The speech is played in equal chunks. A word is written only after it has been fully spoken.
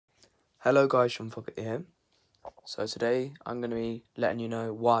Hello guys, Sean Foggett here. So today I'm going to be letting you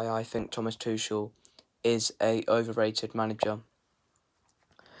know why I think Thomas Tuchel is a overrated manager.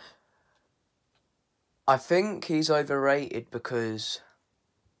 I think he's overrated because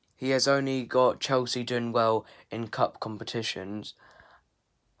he has only got Chelsea doing well in cup competitions,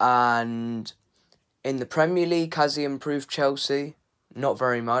 and in the Premier League has he improved Chelsea? Not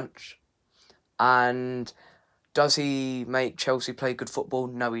very much. And does he make Chelsea play good football?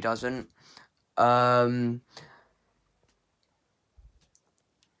 No, he doesn't. I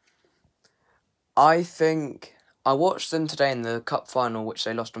think I watched them today in the cup final, which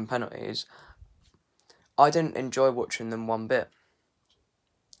they lost on penalties. I didn't enjoy watching them one bit.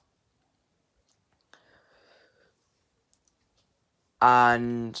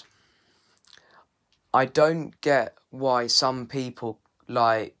 And I don't get why some people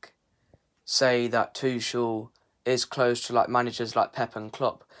say that Tuchel is close to managers like Pep and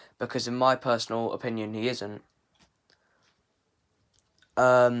Klopp, because in my personal opinion he isn't.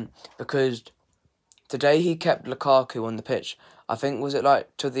 Because today he kept Lukaku on the pitch. I think was it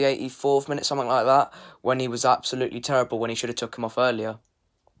to the 84th minute, something like that, when he was absolutely terrible, when he should have took him off earlier.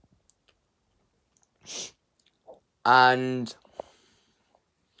 And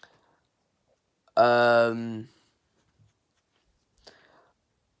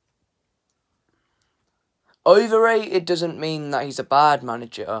overrated doesn't mean that he's a bad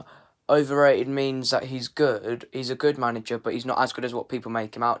manager. Overrated means that he's good. He's a good manager, but he's not as good as what people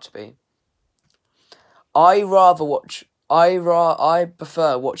make him out to be. I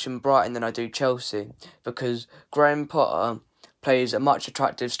prefer watching Brighton than I do Chelsea, because Graham Potter plays a much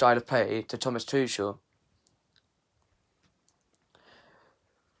attractive style of play to Thomas Tuchel.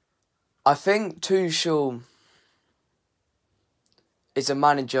 I think Tuchel is a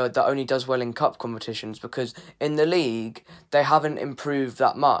manager that only does well in cup competitions, because in the league they haven't improved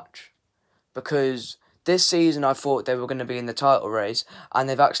that much. Because this season I thought they were going to be in the title race, and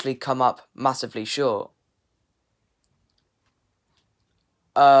they've actually come up massively short.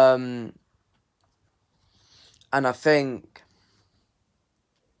 And I think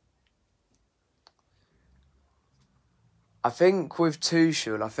with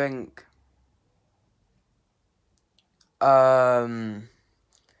Tuchel,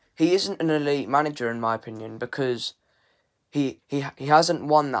 he isn't an elite manager in my opinion, because he hasn't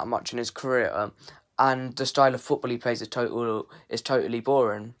won that much in his career, and the style of football he plays is totally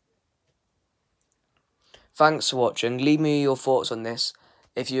boring. Thanks for watching. Leave me your thoughts on this,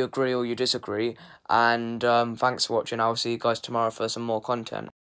 if you agree or you disagree, and thanks for watching. I'll see you guys tomorrow for some more content.